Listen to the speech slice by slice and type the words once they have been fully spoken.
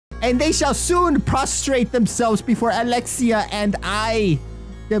and they shall soon prostrate themselves before Alexia and I.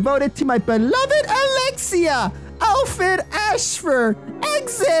 Devoted to my beloved Alexia, Alfred Ashford,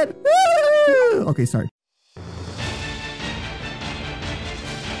 exit! Woo! Okay, sorry.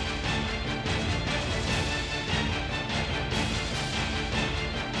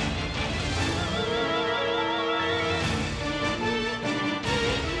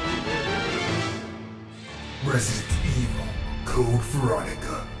 Resident Evil Code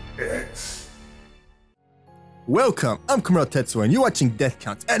Veronica X. Welcome, I'm Kamaro Tetsuo and you're watching Death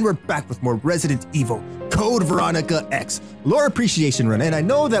Counts, and we're back with more Resident Evil Code Veronica X lore appreciation run. And I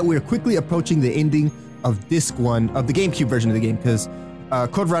know that we're quickly approaching the ending of disc 1 of the GameCube version of the game, because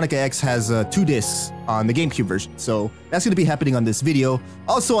Code Veronica X has 2 discs on the GameCube version, so that's going to be happening on this video.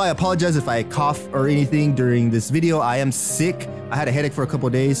 Also, I apologize if I cough or anything during this video. I am sick. I had a headache for a couple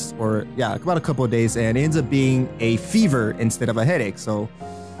of days, or yeah, about a couple of days, and it ends up being a fever instead of a headache. So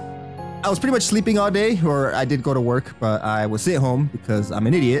I was pretty much sleeping all day, or I did go to work, but I was at home because I'm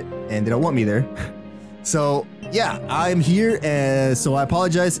an idiot and they don't want me there. So yeah, I'm here, and so I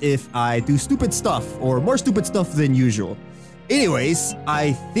apologize if I do stupid stuff or more stupid stuff than usual. Anyways,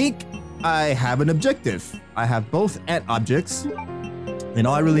 I think I have an objective. I have both ant objects, and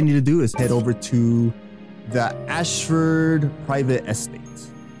all I really need to do is head over to the Ashford private estate.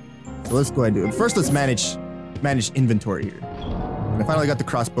 So let's go ahead and do it. First, let's manage inventory here. And I finally got the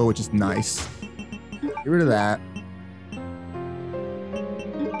crossbow, which is nice. Get rid of that.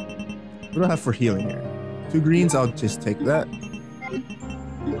 What do I have for healing here? 2 greens, I'll just take that.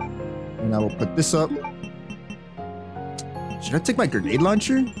 And I will put this up. Should I take my grenade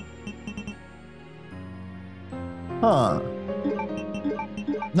launcher? Huh.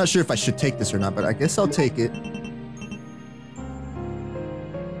 I'm not sure if I should take this or not, but I guess I'll take it.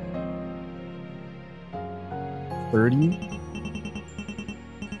 $30.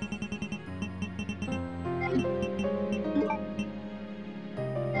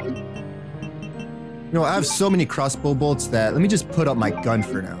 You know, I have so many crossbow bolts that let me just put up my gun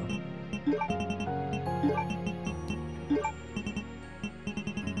for now.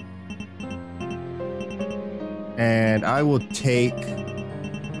 And I will take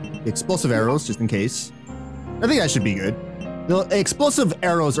the explosive arrows just in case. I think that should be good. The explosive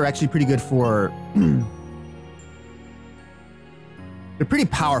arrows are actually pretty good for... They're pretty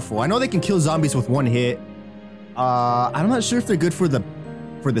powerful. I know they can kill zombies with 1 hit. I'm not sure if they're good for the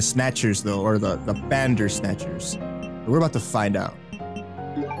snatchers though, or the bander snatchers. But we're about to find out.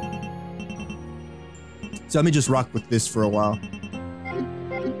 So let me just rock with this for a while.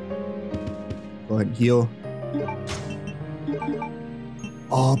 Go ahead and heal.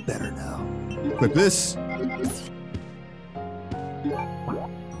 All better now. Equip this.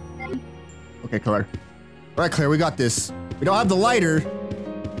 Okay, Claire. All right, Claire, we got this. We don't have the lighter,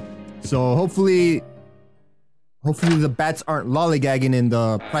 so hopefully the bats aren't lollygagging in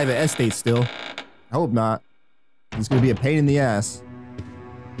the private estate still. I hope not. It's gonna be a pain in the ass.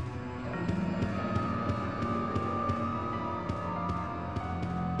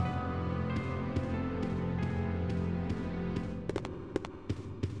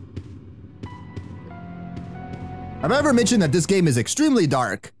 I've ever mentioned that this game is extremely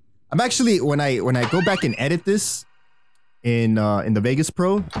dark. I'm actually, when I go back and edit this in the Vegas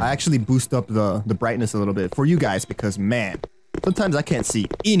Pro, I actually boost up the brightness a little bit for you guys, because man, sometimes I can't see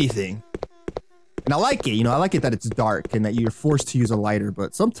anything. And I like it, you know, I like it that it's dark and that you're forced to use a lighter,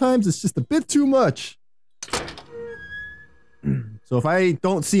 but sometimes it's just a bit too much. So if I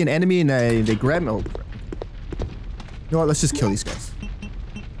don't see an enemy and they grab me, oh, you know what, let's just kill these guys.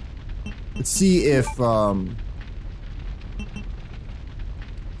 Let's see if, I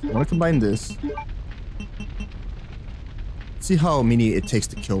want to combine this. See how many it takes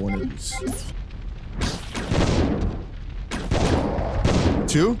to kill one of these.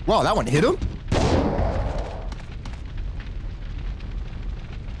 2? Wow, that one hit him?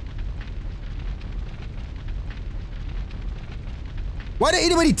 Why didn't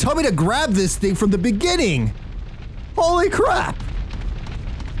anybody tell me to grab this thing from the beginning? Holy crap!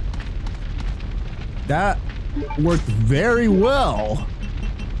 That worked very well.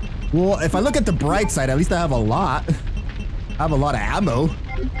 Well, if I look at the bright side, at least I have a lot. I have a lot of ammo.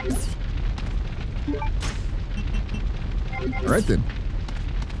 Alright then.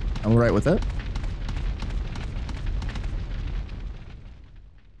 I'm alright with that.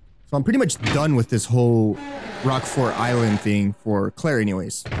 So I'm pretty much done with this whole Rockfort Island thing for Claire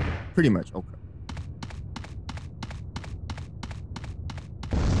anyways. Pretty much. Okay.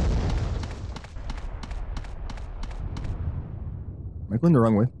 Am I going the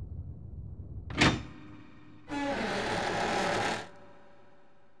wrong way?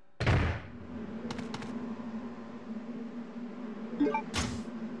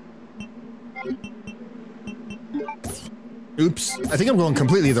 Oops. I think I'm going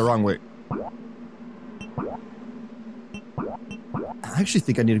completely the wrong way. I actually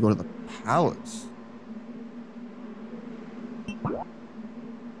think I need to go to the palace.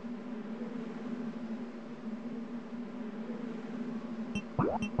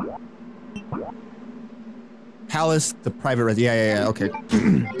 Palace, the private res. Yeah. Okay.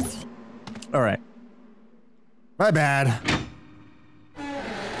 All right. My bad.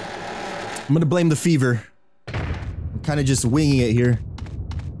 I'm gonna blame the fever. I'm kind of just winging it here.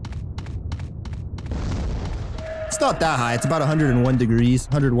 It's not that high. It's about 101 degrees,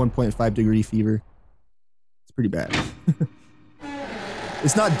 101.5 degree fever. It's pretty bad.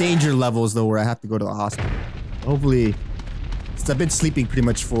 It's not danger levels though where I have to go to the hospital. Hopefully, since I've been sleeping pretty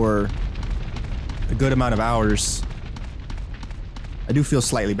much for a good amount of hours, I do feel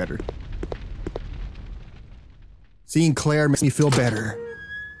slightly better. Seeing Claire makes me feel better.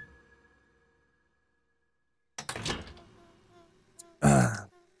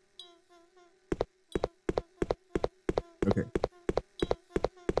 Okay.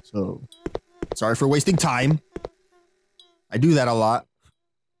 So, sorry for wasting time. I do that a lot.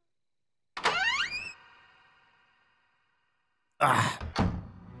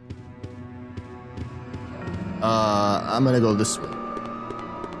 I'm gonna go this way.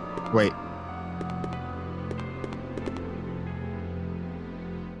 Wait.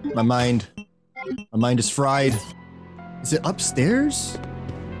 My mind is fried. Is it upstairs?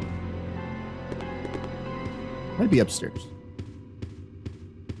 Might be upstairs.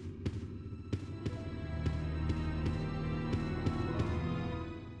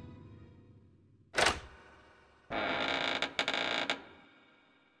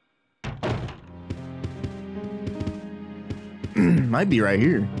 Might be right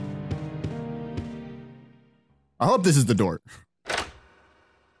here. I hope this is the door.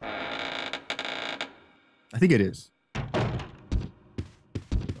 I think it is.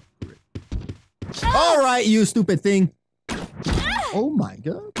 All right, you stupid thing. Oh my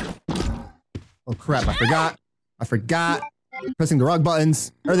god. Oh crap, I forgot. Pressing the wrong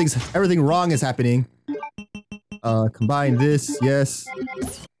buttons. Everything wrong is happening. Combine this, yes.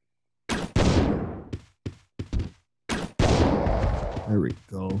 There we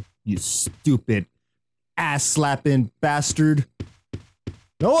go. You stupid ass-slapping bastard.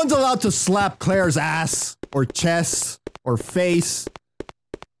 No one's allowed to slap Claire's ass or chest or face.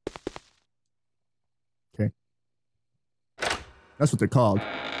 Okay. That's what they're called.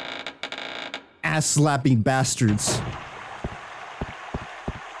 Ass-slapping bastards.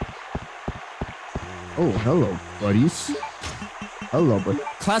 Oh, hello, buddies. Hello, bud.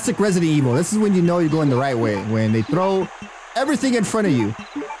 Classic Resident Evil. This is when you know you're going the right way. When they throw everything in front of you.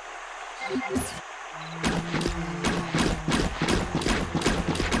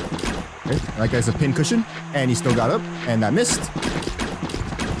 Okay, that guy's a pincushion, and he still got up, and that missed.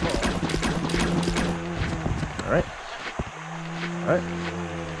 Alright. Alright.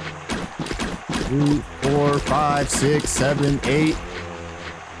 2, 4, 5, 6, 7, 8,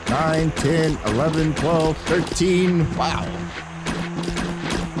 9, 10, 11, 12, 13. Wow.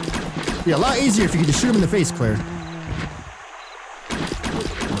 It'd be a lot easier if you could just shoot him in the face, Claire.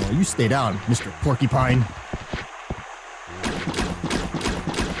 Oh, you stay down, Mr. Porcupine.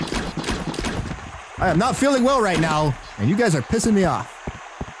 I am not feeling well right now, and you guys are pissing me off.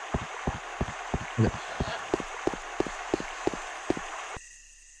 Okay.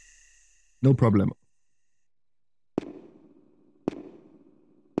 No problem.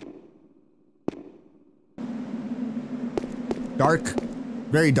 Dark.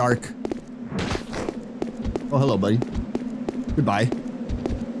 Very dark. Oh, hello, buddy. Goodbye.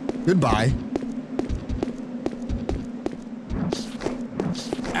 Goodbye.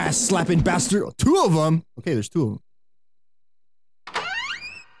 Ass-slapping bastard. 2 of them. Okay, there's 2 of them.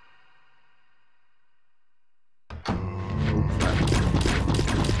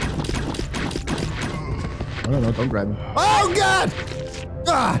 Oh, no, don't grab me. Oh, God!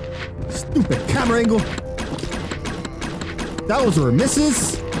 Ah! Stupid camera angle. That was where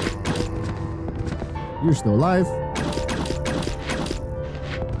misses. You're still alive.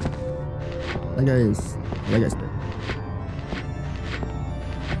 That guy's dead.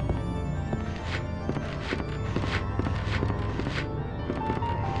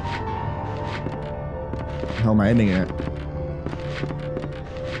 How am I ending it?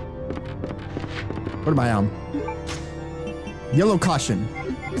 What am I on? Yellow caution.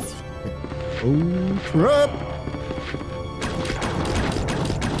 Oh crap!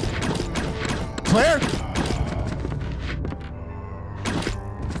 Claire!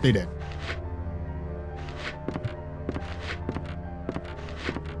 Stay dead.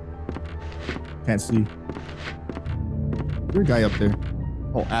 Can't see. Is there a guy up there?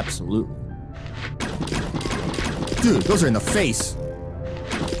 Oh, absolutely. Dude, those are in the face.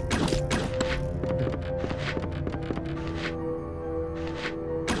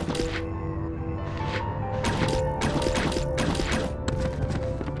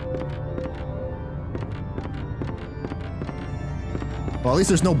 Well, at least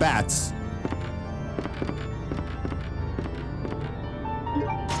there's no bats.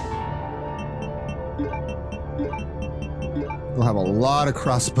 We'll have a lot of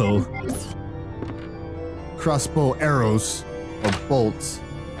crossbow arrows or bolts.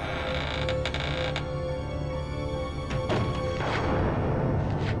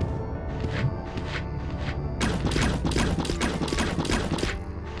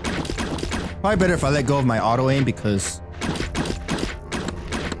 Probably better if I let go of my auto aim because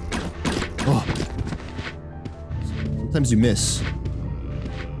sometimes you miss.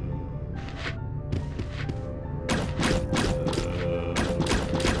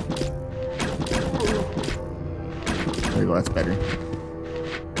 There you go, that's better.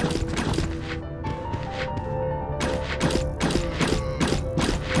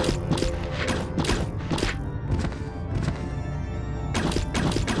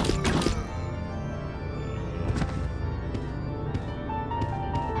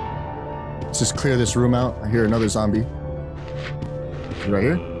 Let's just clear this room out. I hear another zombie. Right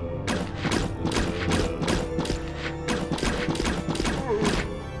here.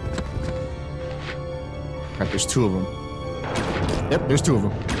 Crap, there's two of them. Yep, there's two of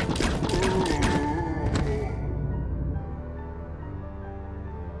them.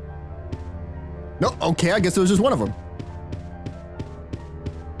 No, okay, I guess it was just one of them.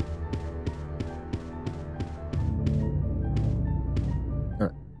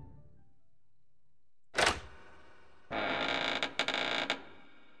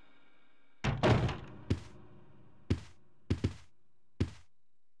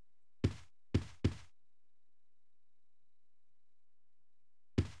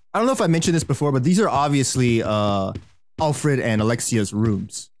 I don't know if I mentioned this before, but these are obviously Alfred and Alexia's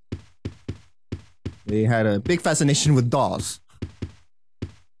rooms. They had a big fascination with dolls.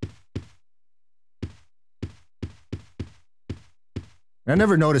 I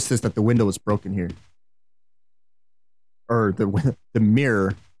never noticed this, that the window was broken here. Or the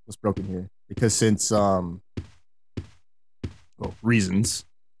mirror was broken here. Because since, well, reasons.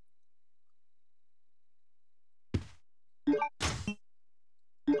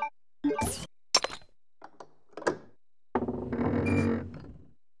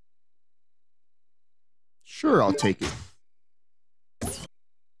 Sure, I'll take it.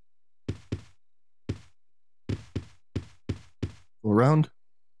 Go around.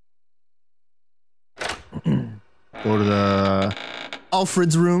 Go to the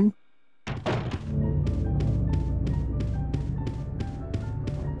Alfred's room.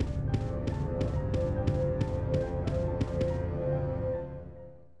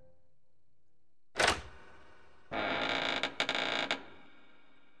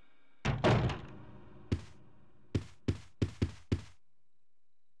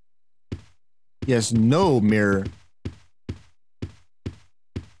 He has no mirror.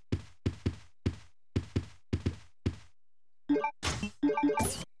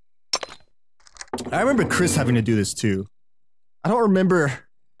 I remember Chris having to do this too. I don't remember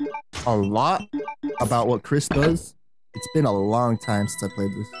a lot about what Chris does. It's been a long time since I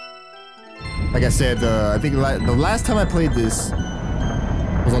played this. Like I said, I think the last time I played this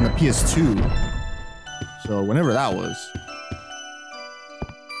was on the PS2. So whenever that was.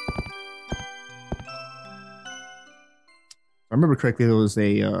 If I remember correctly, there was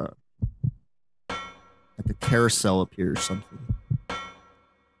a like a carousel up here or something.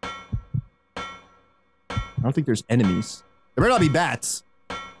 I don't think there's enemies. There better not be bats.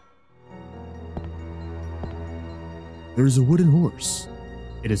 There is a wooden horse.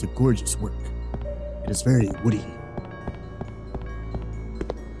 It is a gorgeous work. It is very woody.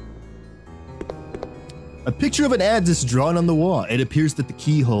 A picture of an ad is drawn on the wall. It appears that the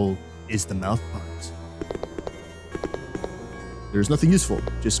keyhole is the mouth part. There's nothing useful,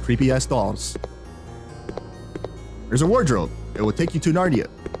 just creepy ass dolls. There's a wardrobe. It will take you to Narnia.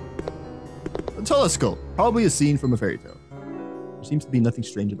 A telescope, probably a scene from a fairy tale. There seems to be nothing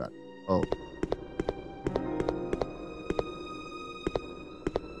strange about it. Oh.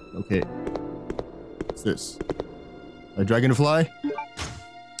 Okay. What's this? A dragonfly?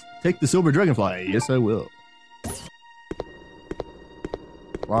 Take the silver dragonfly. Yes, I will.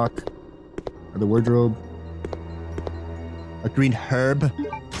 Clock. Another wardrobe. A green herb.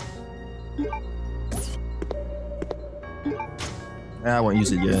 I won't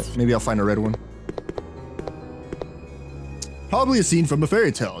use it yet. Maybe I'll find a red one. Probably a scene from a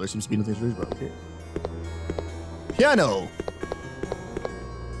fairy tale. There seems to be nothing strange about it. Okay. Piano.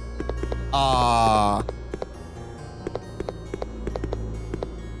 Oh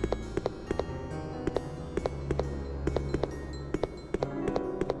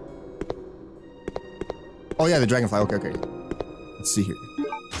yeah, the dragonfly. Okay, okay. Let's see here.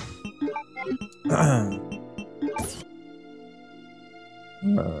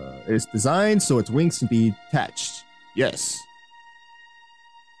 It's designed so its wings can be detached. Yes.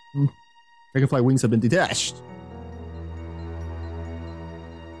 Dragonfly wings have been detached.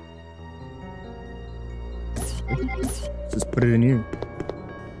 Just put it in here.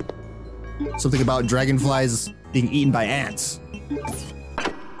 Something about dragonflies being eaten by ants.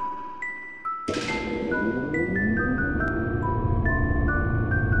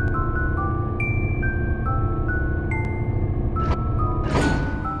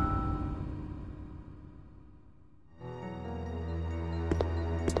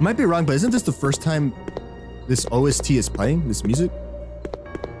 I might be wrong, but isn't this the first time this OST is playing, this music?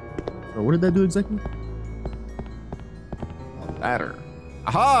 So what did that do exactly? A ladder.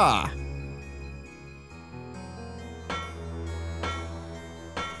 Aha!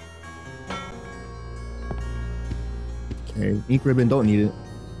 Okay, ink ribbon, don't need it.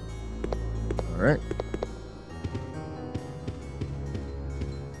 All right.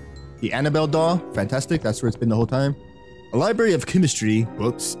 The Annabelle doll, fantastic. That's where it's been the whole time. A library of chemistry,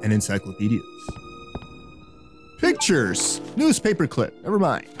 books, and encyclopedias. Pictures, newspaper clip, never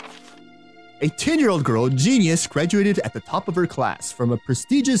mind. A 10-year-old girl, genius, graduated at the top of her class from a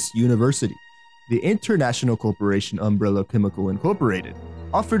prestigious university. The International Corporation Umbrella Chemical Incorporated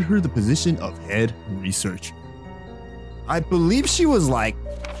offered her the position of head researcher. I believe she was like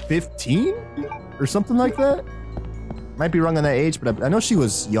 15 or something like that. Might be wrong on that age, but I know she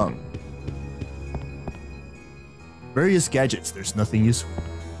was young. Various gadgets, there's nothing useful.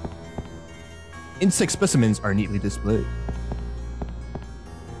 Insect specimens are neatly displayed.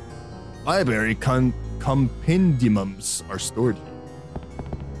 Library compendiums are stored here.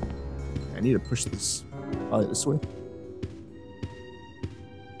 I need to push this this way.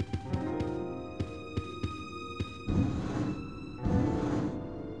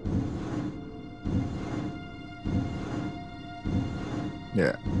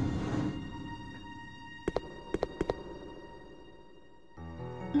 Yeah.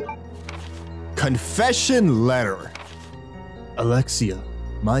 Confession letter. Alexia,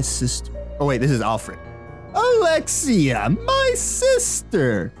 my sister. Oh wait, this is Alfred. Alexia, my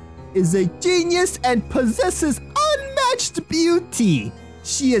sister, is a genius and possesses unmatched beauty.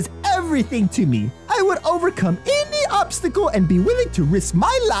 She is everything to me. I would overcome any obstacle and be willing to risk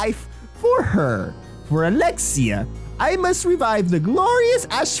my life for her. For Alexia, I must revive the glorious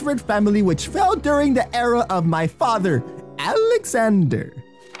Ashford family which fell during the era of my father, Alexander.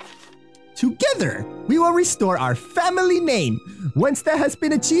 Together, we will restore our family name. Once that has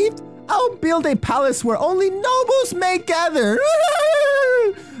been achieved, I'll build a palace where only nobles may gather.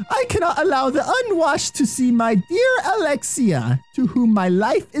 I cannot allow the unwashed to see my dear Alexia, to whom my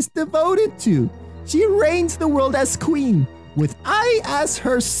life is devoted to. She reigns the world as queen, with I as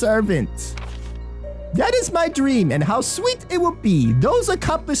her servant. That is my dream, and how sweet it will be. Those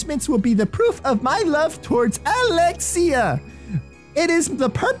accomplishments will be the proof of my love towards Alexia. It is the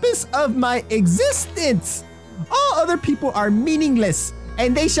purpose of my existence. All other people are meaningless,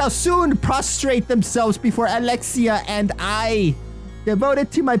 and they shall soon prostrate themselves before Alexia and I. Devoted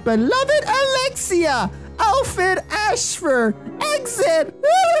to my beloved Alexia, Alfred Ashford, exit.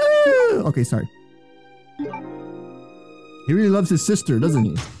 Okay, sorry. He really loves his sister, doesn't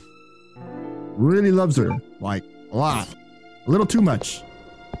he? Really loves her, like a lot. A little too much.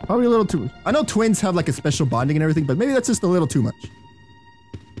 Probably a little too much. I know twins have like a special bonding and everything, but maybe that's just a little too much.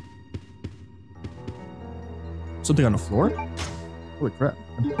 Something on the floor? Holy crap.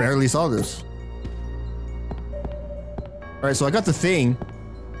 I barely saw this. Alright, so I got the thing.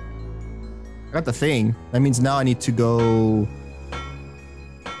 That means now I need to go...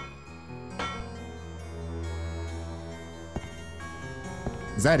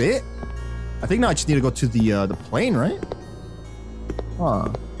 Is that it? I think now I just need to go to the plane, right?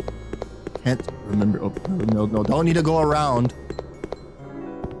 Huh. Can't remember. Oh, no, don't need to go around.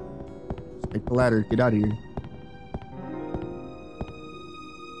 Just take the ladder. Get out of here.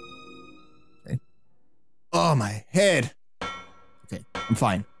 Okay. Oh, my head. Okay, I'm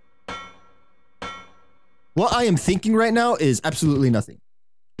fine. What I am thinking right now is absolutely nothing.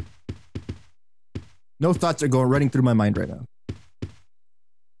 No thoughts are running through my mind right now.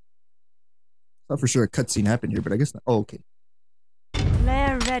 Thought for sure a cutscene happened here, but I guess not. Oh, okay.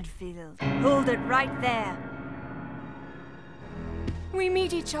 Claire Redfield, hold it right there. We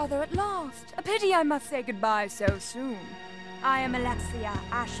meet each other at last. A pity I must say goodbye so soon. I am Alexia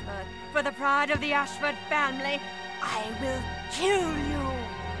Ashford. For the pride of the Ashford family, I will kill you.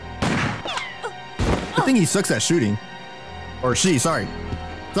 I think he sucks at shooting. Or she, sorry.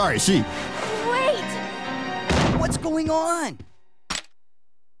 Sorry, she. Wait! What's going on?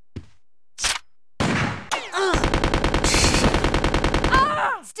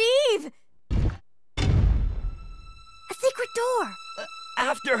 Steve! A secret door!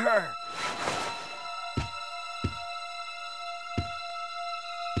 After her.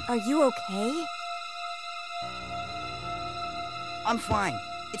 Are you okay? I'm fine.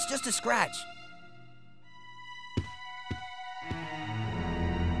 It's just a scratch.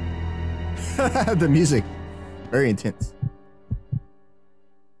 The music. Very intense.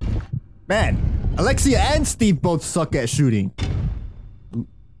 Man, Alexia and Steve both suck at shooting.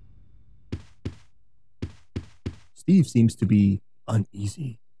 Steve seems to be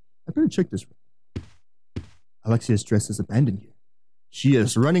uneasy. I better check this room. Alexia's dress is abandoned here. She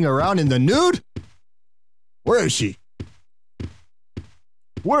is running around in the nude? Where is she?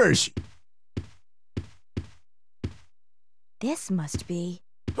 Where is she? This must be...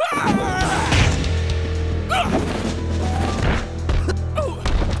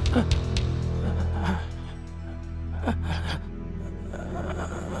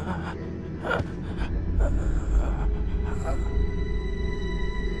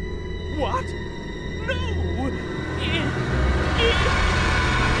 What? No!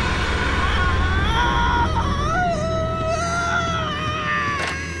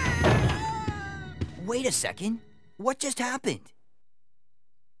 Wait a second. What just happened?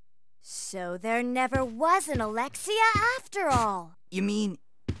 So there never was an Alexia after all. You mean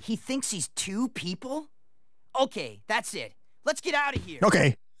he thinks he's two people? Okay, that's it. Let's get out of here.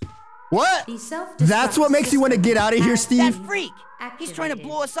 Okay. What? That's what makes you want to get out of here, That Steve? freak! He's trying to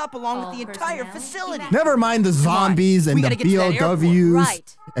blow us up along with the entire facility. Never mind the zombies and We the gotta get to that airport. BLWs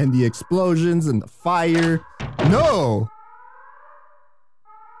Right. and the explosions and the fire. No!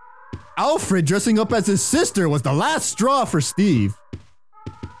 Alfred dressing up as his sister was the last straw for Steve.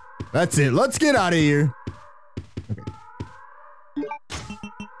 That's it. Let's get out of here. Okay.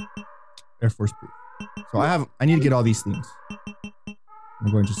 Air Force proof. So I need to get all these things.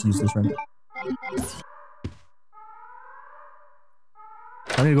 I'm going to just use this right now.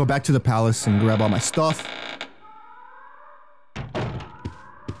 I need to go back to the palace and grab all my stuff.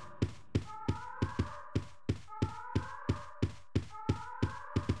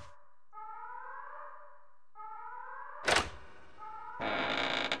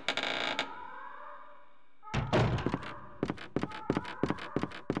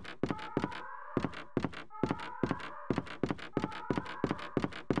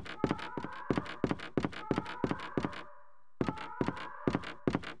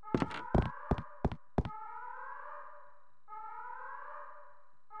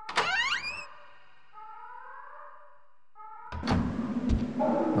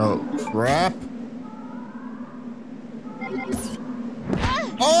 Oh, crap.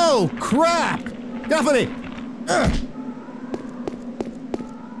 Oh, crap! Definitely!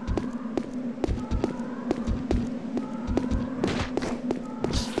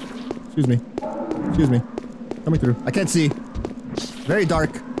 Excuse me. Excuse me. Coming through. I can't see. Very dark.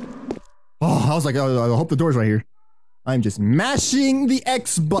 Oh, I was like, oh, I hope the door's right here. I'm just mashing the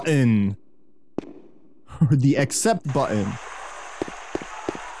X button. Or the accept button.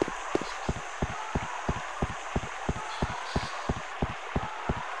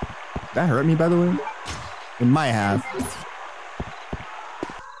 That hurt me, by the way? It might have.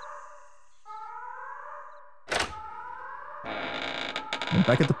 I'm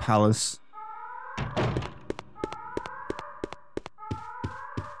back at the palace.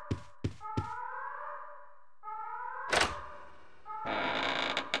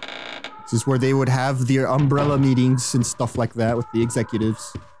 This is where they would have their umbrella meetings and stuff like that with the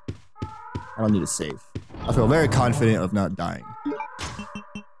executives. I don't need to save. I feel very confident of not dying.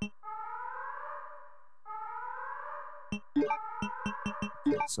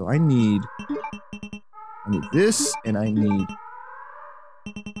 So I need this, and I need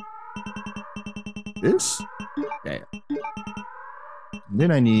this. Okay. And then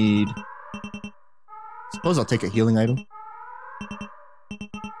I need. Suppose I'll take a healing item.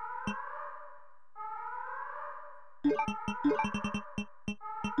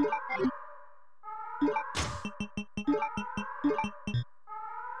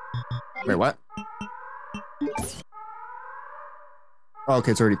 Wait, what? Oh,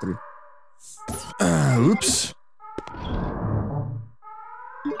 okay, it's already 3. Oops.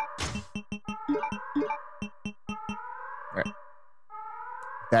 Alright.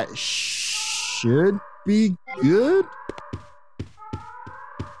 That should be good.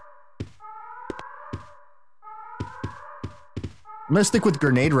 I'm gonna stick with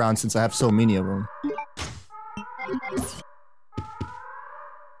grenade rounds since I have so many of them.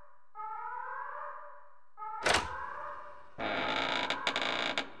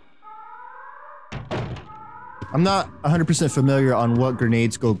 I'm not 100% familiar on what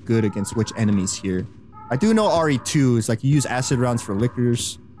grenades go good against which enemies here. I do know RE2 is like you use acid rounds for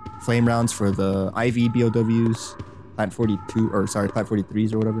lickers, flame rounds for the IV BOWs, plant 42, or sorry, plant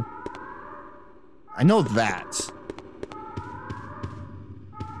 43s or whatever. I know that.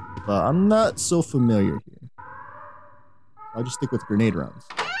 But I'm not so familiar here. I'll just stick with grenade rounds.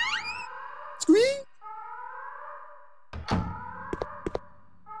 Squeak!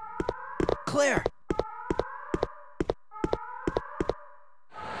 Claire!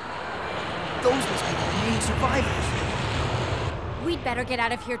 Those must be the remaining survivors. We'd better get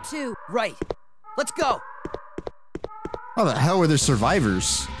out of here too. Right. Let's go. How the hell were there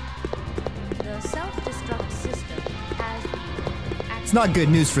survivors? The self-destruct system has been activated. It's not good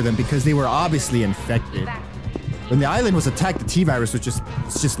news for them because they were obviously infected. When the island was attacked, the T-virus was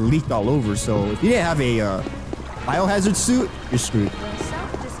just leaked all over. So if you didn't have a biohazard suit, you're screwed. The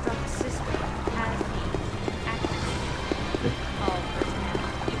self-destruct system has been activated. All personnel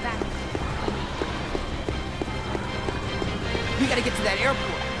evacuate. We gotta get to that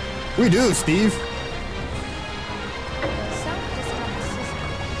airport. We do, Steve. The self-destruct system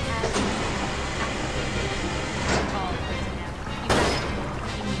has been activated. All personnel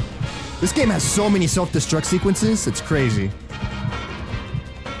evacuate. This game has so many self-destruct sequences, it's crazy. The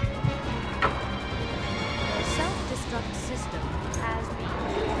self-destruct system has been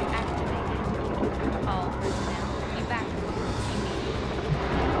activated. All personnel evacuate immediately.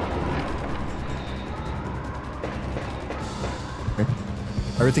 Okay.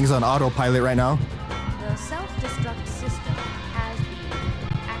 Everything's on autopilot right now. The self-destruct system has been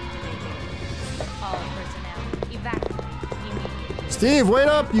activated. All personnel evacuate immediately. Steve, wait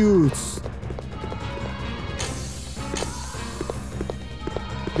up, you.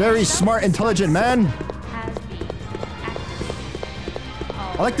 Very smart, intelligent man. Has been activated.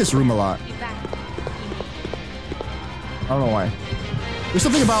 All I like this room a lot. evacuate immediately. I don't know why. There's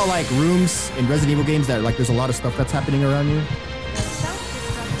something about like rooms in Resident Evil games that like there's a lot of stuff that's happening around you. The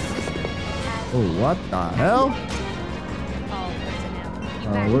self-destruct system has Oh, what the hell? all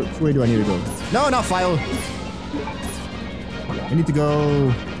personnel Which way do I need to go? No, not file. I need to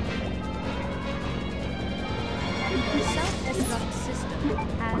go. The self-destruct system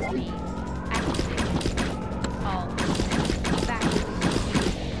has been activated. All personnel evacuate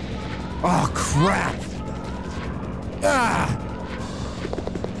immediately. Oh, crap. Ah.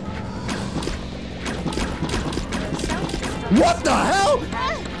 The self-destruct What the hell?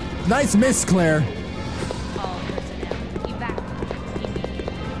 Nice miss, Claire. all personnel evacuate immediately.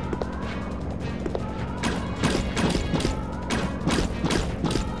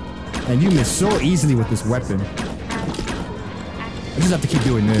 And you miss so easily with this weapon. Has been I just have to keep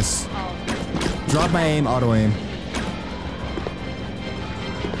doing this. all personnel Drop my aim, auto aim.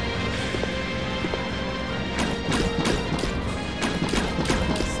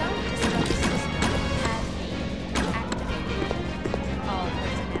 The self-destruct system has been activated. All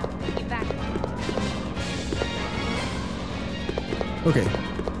personnel evacuate immediately. Okay.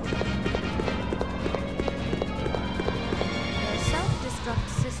 The self-destruct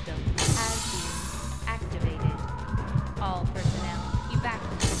system has been activated. All personnel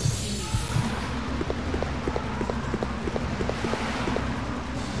evacuate immediately.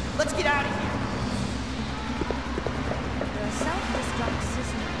 Let's get out of here. The self-destruct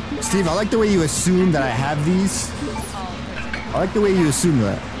system. Steve, I like the way you assume that I have these. All personnel I like the way you assume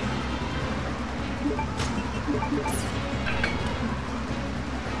that.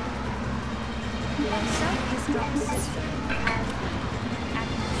 The self-destruct system has been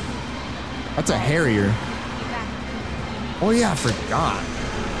activated. That's a Harrier. Evacuate. Oh yeah, I forgot.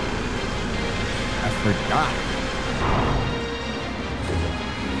 I forgot.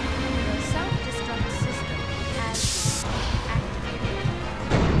 The self-destruct system has been activated.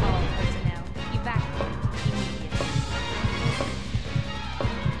 All personnel evacuate immediately.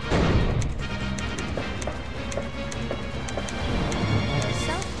 The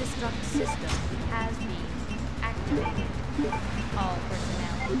self-destruct system has been activated. All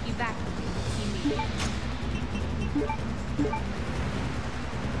personnel evacuate immediately.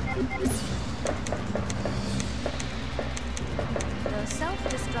 The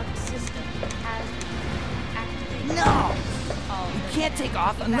self-destruct system has been activated. No! All We can't take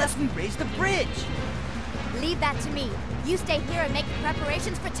off unless we raise the bridge. Leave that to me. You stay here and make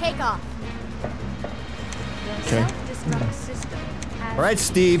preparations for takeoff. Okay. Alright,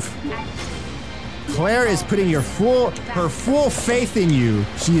 Steve. Claire is putting her full faith in you.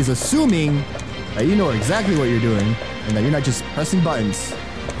 She is assuming that you know exactly what you're doing and that you're not just pressing buttons.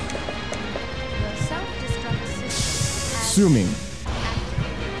 Assuming.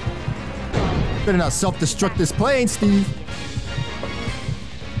 Better not self-destruct this plane, Steve.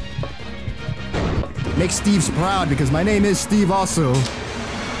 Make Steve's proud because my name is Steve also.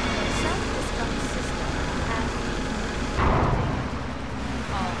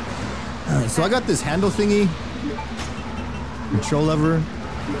 So I got this handle thingy. Control lever.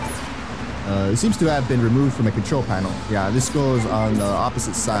 It seems to have been removed from a control panel. Yeah, this goes on the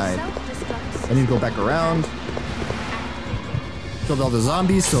opposite side. I need to go back around. Killed all the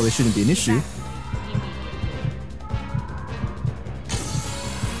zombies, so they shouldn't be an issue.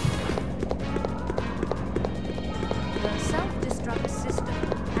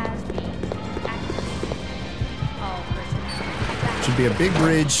 Should be a big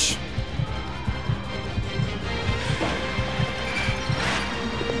bridge.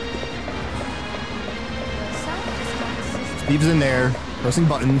 Steve's in there, pressing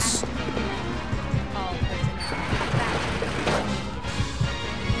buttons.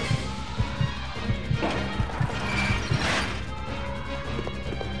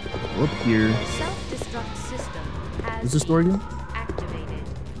 Up here. What's this door again?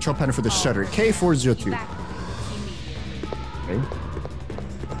 Control panel for the shutter. K402. Okay.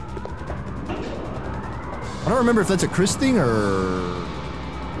 I don't remember if that's a Chris thing or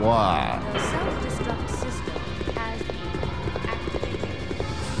what.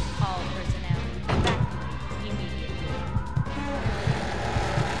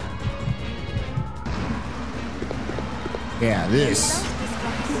 Yeah, this.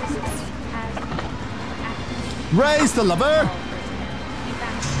 Raise the lever!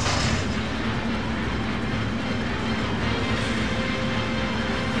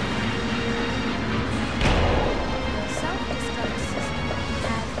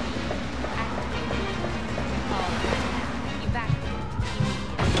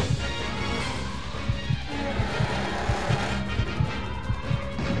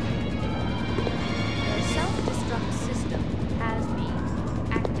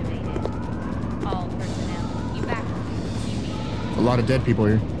 A lot of dead people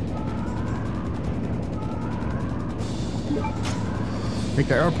here. Take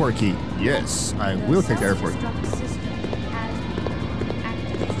the airport key. Yes, I will take the airport key.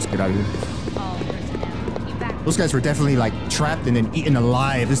 Let's get out of here. Those guys were definitely like trapped and then eaten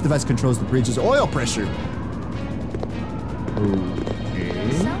alive. This device controls the bridge's oil pressure.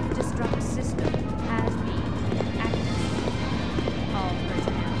 Okay. Self-destruct system has been activated. All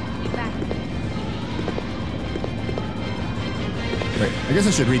personnel evacuate. Wait, I guess I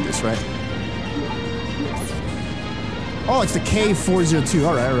should read this, right? Oh, it's the K402.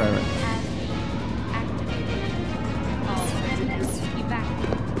 All right. All personnel evacuate.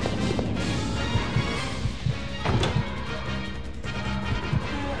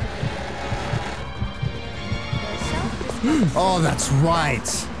 Oh, that's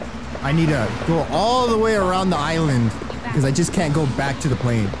right. I need to go all the way around the island because I just can't go back to the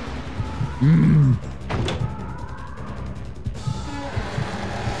plane.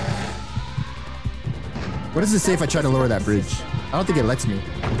 What does it say if I try to lower that bridge? I don't think it lets me.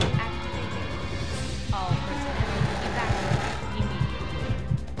 All personnel evacuate immediately.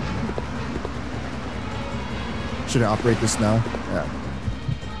 Should I operate this now? Yeah.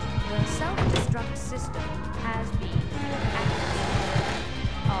 The self-destruct system has been activated.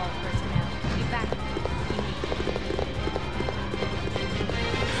 All personnel evacuate immediately.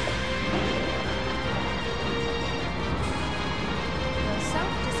 The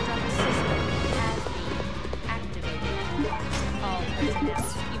self-destruct system has been activated. All personnel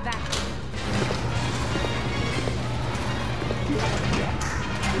evacuate.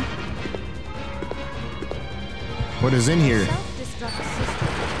 What is in here? Self-destruct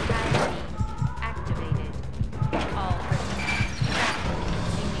system has been activated. All personnel evacuate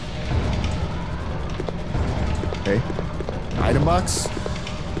immediately. Okay. Item box.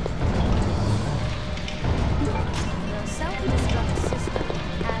 The self-destruct system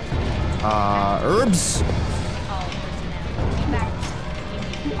has been Herbs. all personnel evacuate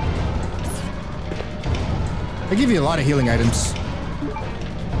immediately. I give you a lot of healing items. The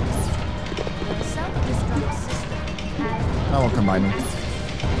self-destruct system has been I won't combine them. all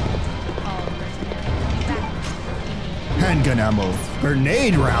personnel evacuate immediately. Handgun ammo.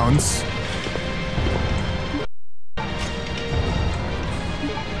 Grenade rounds. The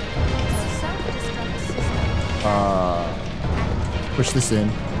self-destruct system push this in.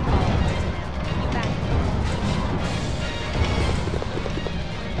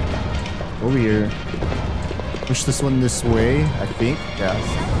 Over here. Push this one this way, I think. Yeah.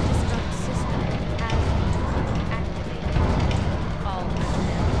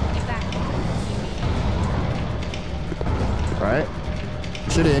 Alright.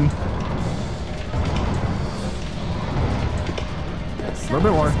 Push it in. A little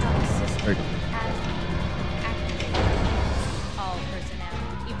bit more. There you go.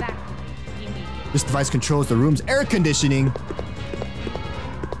 This device controls the room's air conditioning.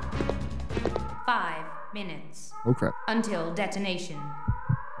 5 minutes. Oh crap. Until detonation.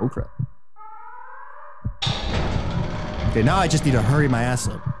 Oh crap. Okay, now I just need to hurry my ass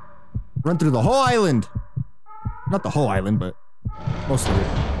up. Run through the whole island. Not the whole island, but most of it.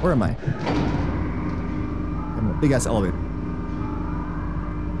 Where am I? I'm in a big ass elevator.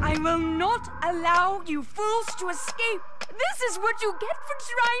 I will not allow you fools to escape. This is what you get for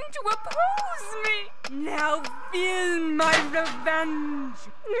trying to oppose me. Now feel my revenge.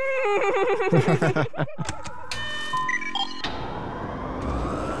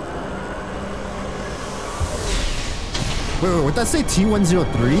 Wait, what did that say?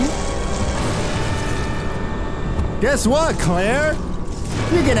 T103? Guess what, Claire?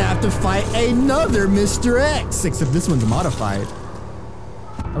 You're gonna have to fight another Mr. X, except this one's modified.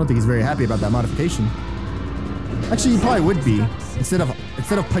 I don't think he's very happy about that modification. Actually, he probably would be. Instead of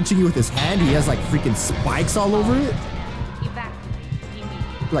punching you with his hand, he has like freaking spikes all over it.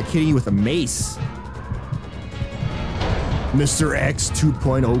 Like hitting you with a mace. Mr. X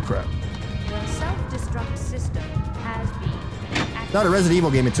 2.0 crap. The self-destruct system has been activated. Not a Resident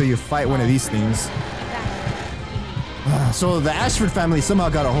Evil game until you fight one of these things. So the Ashford family somehow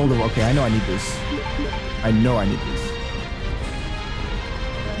got a hold of. Okay, I know I need this. I know I need this.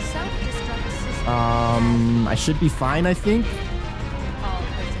 I should be fine, I think. All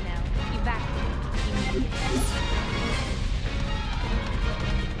personnel evacuate.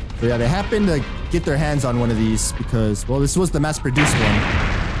 So yeah, they happened to get their hands on one of these because, well, this was the mass-produced one.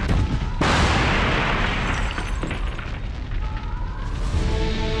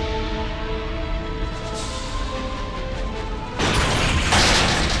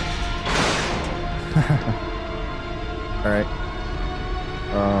 All right.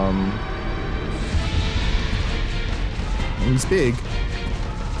 He's big.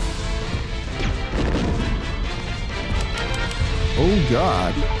 Oh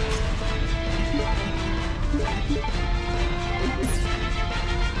God.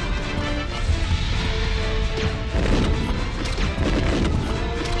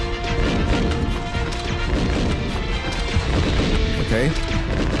 Okay.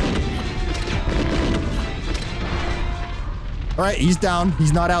 All right, he's down.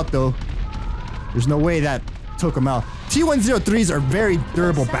 He's not out though. There's no way that took him out. T103s are very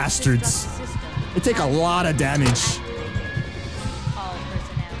durable bastards. They take a lot of damage. All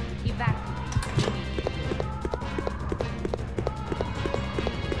personnel evacuate.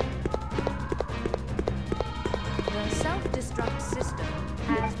 The self-destruct system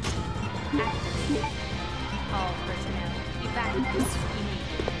has been activated. All personnel evacuate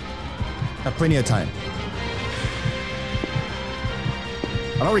immediately. Got plenty of time.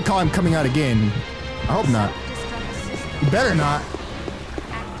 I don't recall him coming out again. I hope not. You better not.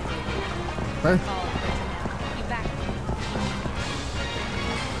 Where?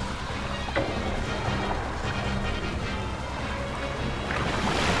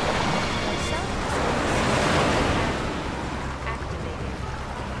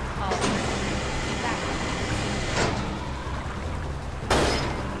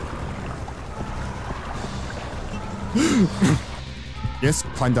 Yes,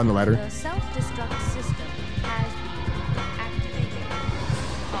 climb down the ladder. The self-destruct system has been activated.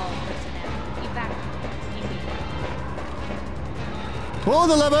 All personnel evacuate immediately. Pull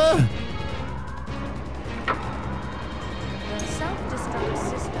the lever! The self-destruct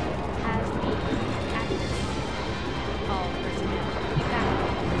system has been activated. All personnel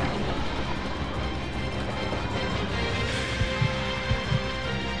evacuate immediately.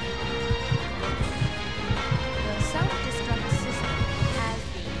 The self-destruct system has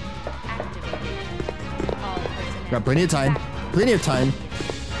been activated. All personnel Got plenty of time. Plenty of time. The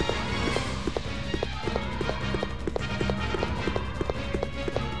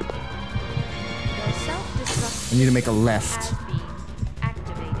self-destruct I need to make a has left. been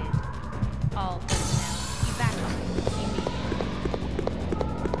activated. All personnel evacuate immediately.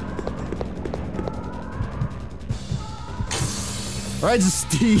 Alright,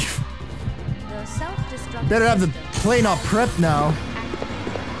 Steve. The self-destruct Better have the system plane all prepped now.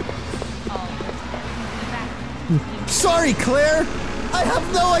 all personnel evacuate immediately. Sorry, Claire. I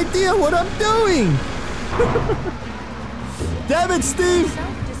have no idea what I'm doing! Damn it, Steve!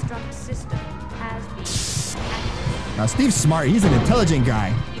 Self-destruct system has been activated. Now, Steve's smart. He's an intelligent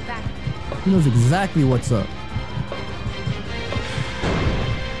guy. Evacuate. He knows exactly what's up.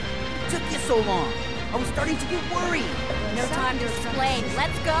 It took you so long. I was starting to get worried. No time to explain.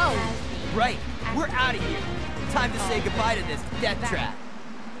 Let's go. Right, we're out of here. Time to say goodbye to this death trap.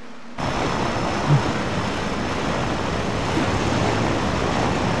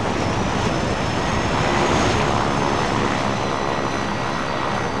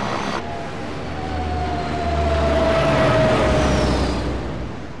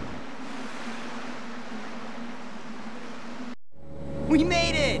 We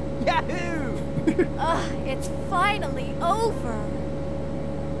made it! Yahoo! Ugh, it's finally over.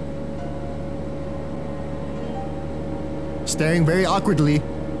 Staring very awkwardly.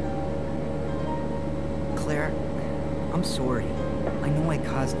 Claire, I'm sorry. I know I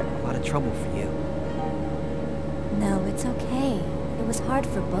caused a lot of trouble for you. No, it's okay. It was hard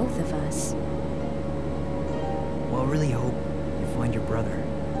for both of us. Well, I really hope you find your brother.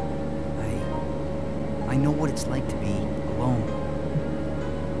 I know what it's like to be alone.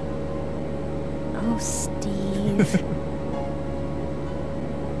 Oh, Steve.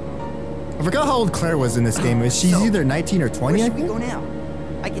 I forgot how old Claire was in this game. She's So, either 19 or 20, Where I should we think? go now?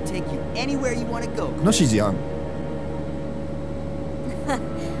 I can take you anywhere you want to go. No, she's young.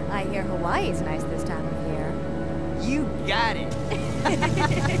 I hear Hawaii's nice this time of year. You got it.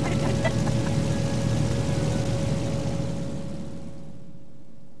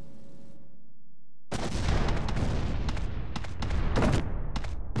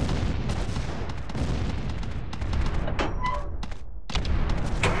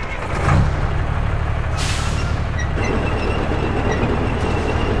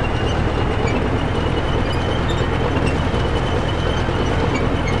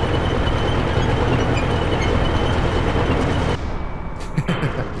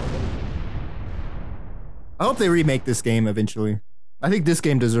 I hope they remake this game eventually. I think this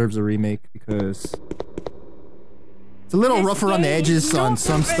game deserves a remake because it's a little rougher on the edges on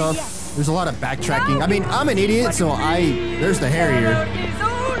some stuff. There's a lot of backtracking. I mean, I'm an idiot, so there's the Harrier.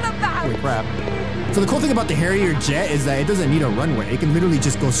 Holy crap. So the cool thing about the Harrier jet is that it doesn't need a runway. It can literally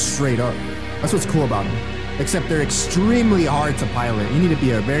just go straight up. That's what's cool about them. Except they're extremely hard to pilot. You need to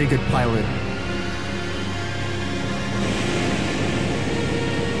be a very good pilot.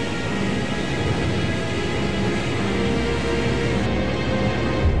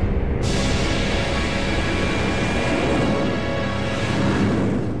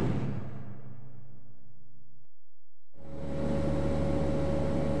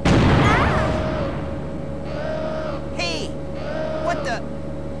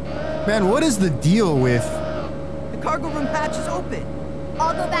 Man, what is the deal with... The cargo room hatch is open.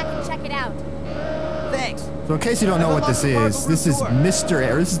 I'll go back and check it out. Thanks. So in case you don't know what this is this is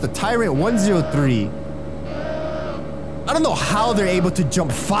the Tyrant 103. I don't know how they're able to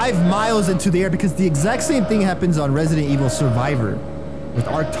jump 5 miles into the air because the exact same thing happens on Resident Evil Survivor with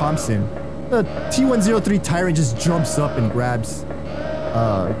Art Thompson. The T-103 Tyrant just jumps up and grabs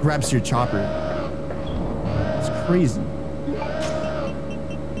your chopper. It's crazy.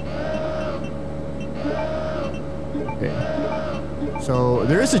 Okay. So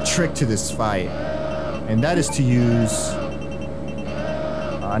there is a trick to this fight, and that is to use...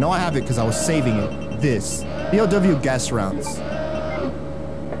 I know I have it because I was saving it. This. BOW gas rounds.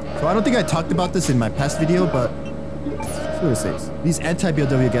 So I don't think I talked about this in my past video, but that's what it says. These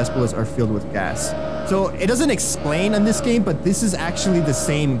anti-BOW gas bullets are filled with gas. So it doesn't explain on this game, but this is actually the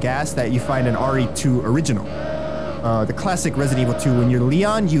same gas that you find in RE2 Original. The classic Resident Evil 2. When you're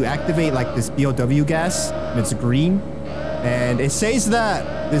Leon, you activate like this BOW gas, and it's green. And it says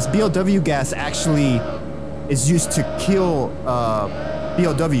that this BOW gas actually is used to kill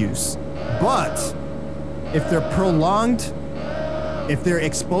BOWs. But if they're prolonged, if they're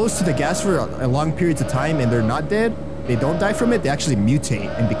exposed to the gas for a long periods of time and they're not dead, they don't die from it, they actually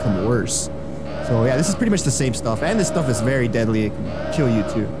mutate and become worse. So yeah, this is pretty much the same stuff. And this stuff is very deadly. It can kill you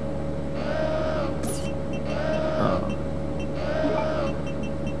too.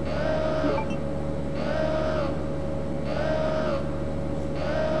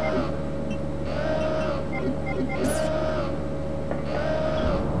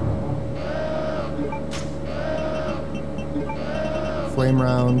 Flame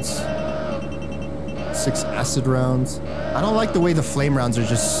rounds, 6 acid rounds. I don't like the way the flame rounds are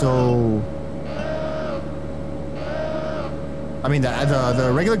just so... I mean,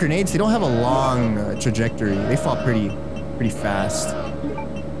 the regular grenades, they don't have a long trajectory. They fall pretty fast.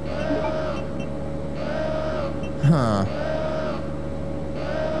 Huh.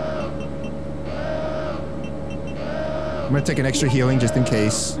 I'm gonna take an extra healing just in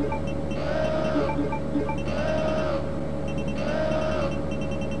case.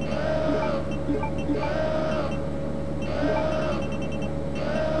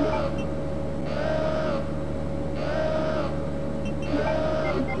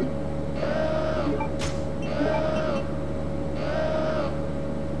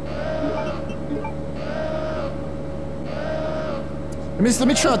 Let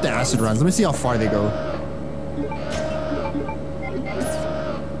me try out the acid runs. Let me see how far they go.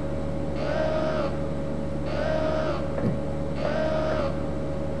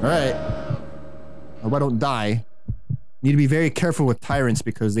 Alright. Hope I don't die. Need to be very careful with tyrants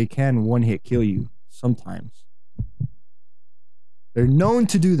because they can one-hit kill you sometimes. They're known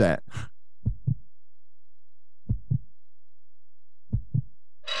to do that.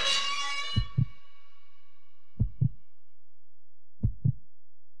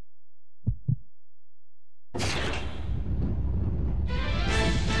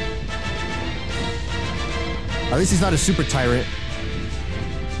 At least he's not a super tyrant.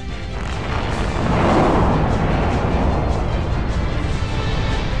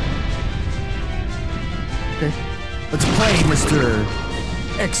 Okay. Let's play, Mr.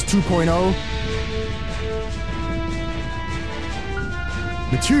 X 2.0.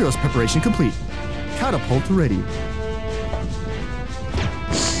 Materials preparation complete. Catapult ready.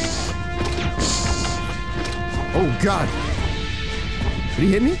 Oh, God. Did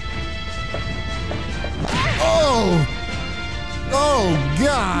he hit me? Oh! Oh,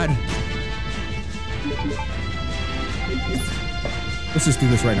 God! Let's just do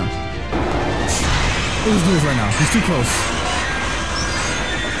this right now. Let's just do this right now. He's too close.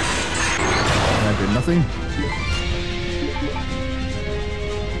 That did nothing.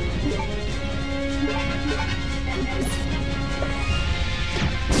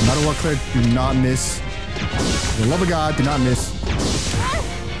 No matter what, Claire, do not miss. For the love of God, do not miss.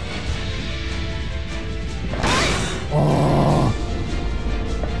 Oh.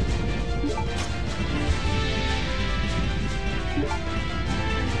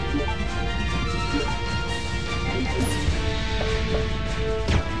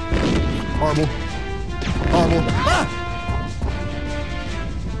 Horrible. Horrible. Ah!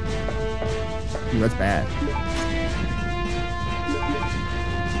 Ooh, that's bad.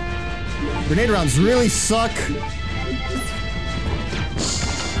 Grenade rounds really suck.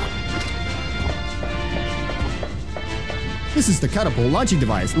 This is the catapult launching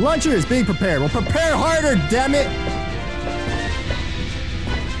device. The launcher is being prepared. Well, prepare harder, damn it!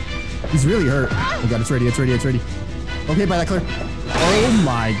 He's really hurt. Oh God, it's ready, it's ready, it's ready. Okay, by that, Claire. Oh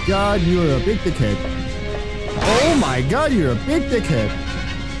my God, you're a big dickhead. Oh my God, you're a big dickhead.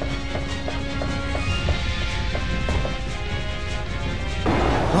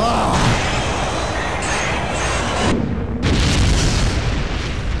 Ah!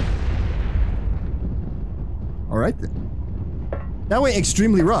 All right then. That went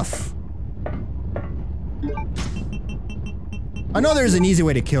extremely rough. I know there's an easy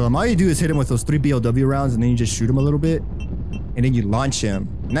way to kill him. All you do is hit him with those 3 BLW rounds and then you just shoot him a little bit. And then you launch him.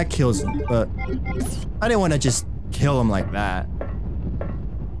 And that kills him. But I didn't want to just kill him like that.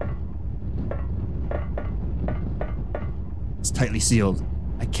 It's tightly sealed.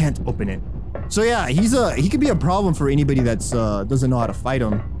 I can't open it. So yeah, he could be a problem for anybody that's doesn't know how to fight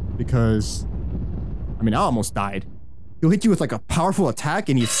him. Because, I mean, I almost died. He'll hit you with like a powerful attack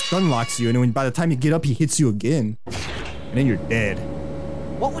and he stun locks you, and then by the time you get up, he hits you again. And then you're dead.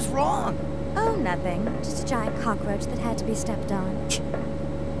 What was wrong? Oh, nothing. Just a giant cockroach that had to be stepped on.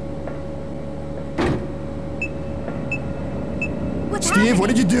 What's Steve, happening? what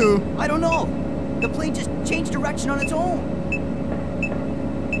did you do? I don't know. The plane just changed direction on its own.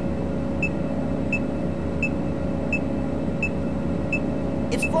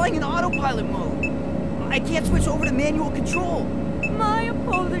 It's flying in autopilot mode. I can't switch over to manual control. My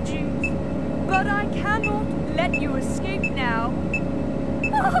apologies, but I cannot let you escape now.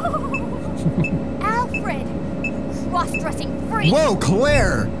 Alfred! Cross-dressing freak! Whoa,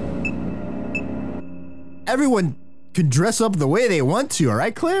 Claire! Everyone can dress up the way they want to,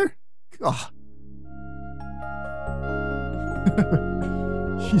 alright, Claire? Oh.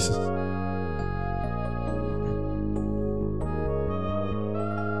 Jesus.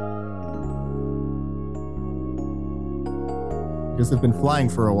 Guess they've been flying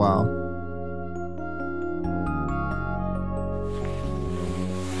for a while.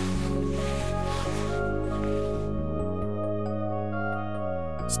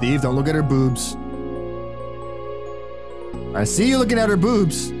 Steve, don't look at her boobs. I see you looking at her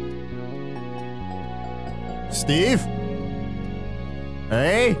boobs. Steve?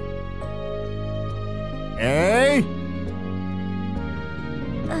 Hey? Hey?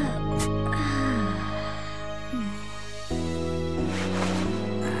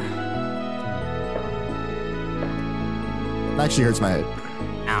 That actually hurts my head.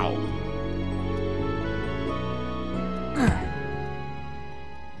 Ow.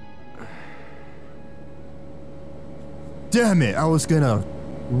 Damn it, I was gonna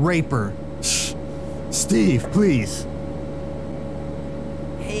rape her. Steve, please.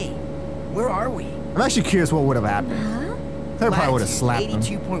 Hey, where are we? I'm actually curious what would have happened. Claire probably would have slapped him.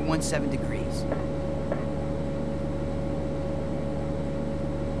 82.17 degrees.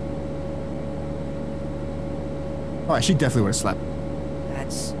 Oh, she definitely would have slapped him.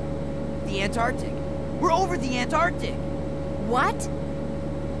 That's the Antarctic. We're over the Antarctic. What?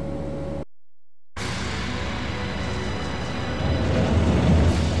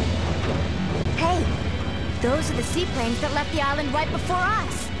 Hey, those are the seaplanes that left the island right before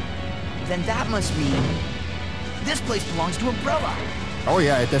us. Then that must mean this place belongs to Umbrella. Oh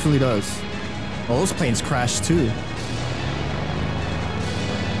yeah, it definitely does. Well, those planes crashed too.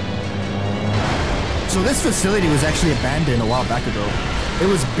 So this facility was actually abandoned a while back ago. It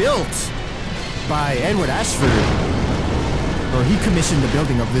was built by Edward Ashford. Or he commissioned the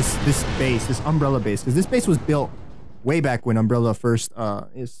building of this base, this Umbrella base, because this base was built way back when Umbrella first half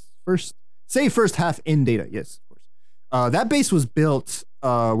in data. Yes, of course. That base was built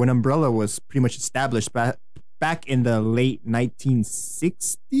when Umbrella was pretty much established back in the late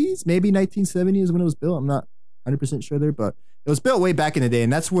 1960s, maybe 1970s when it was built. I'm not 100% sure there, but it was built way back in the day,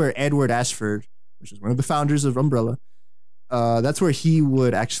 and that's where Edward Ashford, which is one of the founders of Umbrella, that's where he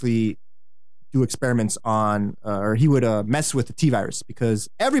would actually do experiments on, or he would mess with the T-virus, because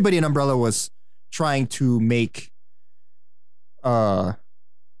everybody in Umbrella was trying to make a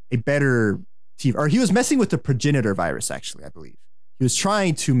better T, or he was messing with the progenitor virus, actually, I believe. He was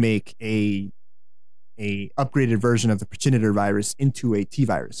trying to make a upgraded version of the progenitor virus into a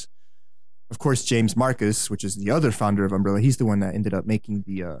T-virus. Of course, James Marcus, which is the other founder of Umbrella, he's the one that ended up making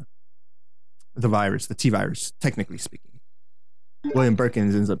the virus, the T-virus, technically speaking. William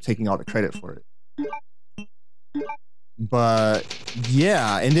Birkins ends up taking all the credit for it. But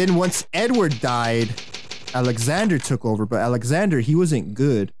yeah, and then once Edward died, Alexander took over, but Alexander, he wasn't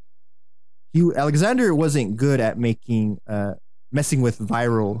good. Alexander wasn't good at making messing with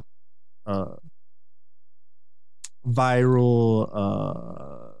viral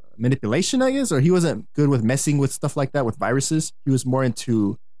manipulation, I guess, or he wasn't good with messing with stuff like that with viruses. He was more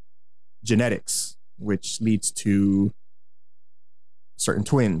into genetics, which leads to certain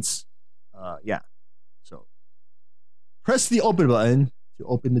twins. Yeah. So press the open button to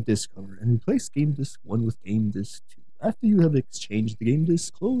open the disk cover and replace game disk 1 with game disk 2. After you have exchanged the game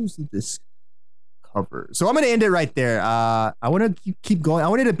disk, close the disk cover. So I'm going to end it right there. I want to keep going. I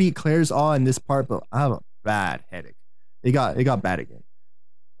wanted to beat Claire's awe in this part, but I have a bad headache. It got bad again.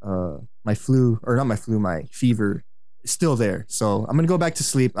 My fever is still there. So I'm going to go back to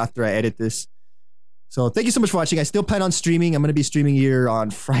sleep after I edit this. So thank you so much for watching. I still plan on streaming. I'm going to be streaming here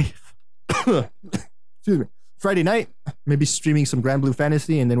on Friday. Excuse me. Friday night. Maybe streaming some Grand Blue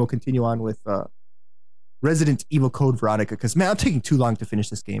Fantasy, and then we'll continue on with Resident Evil Code Veronica. Because, man, I'm taking too long to finish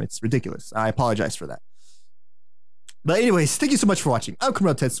this game. It's ridiculous. I apologize for that. But anyways, thank you so much for watching. I'm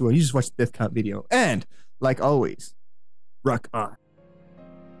Kamral Tetsuo, and you just watched the death count video. And, like always, rock on.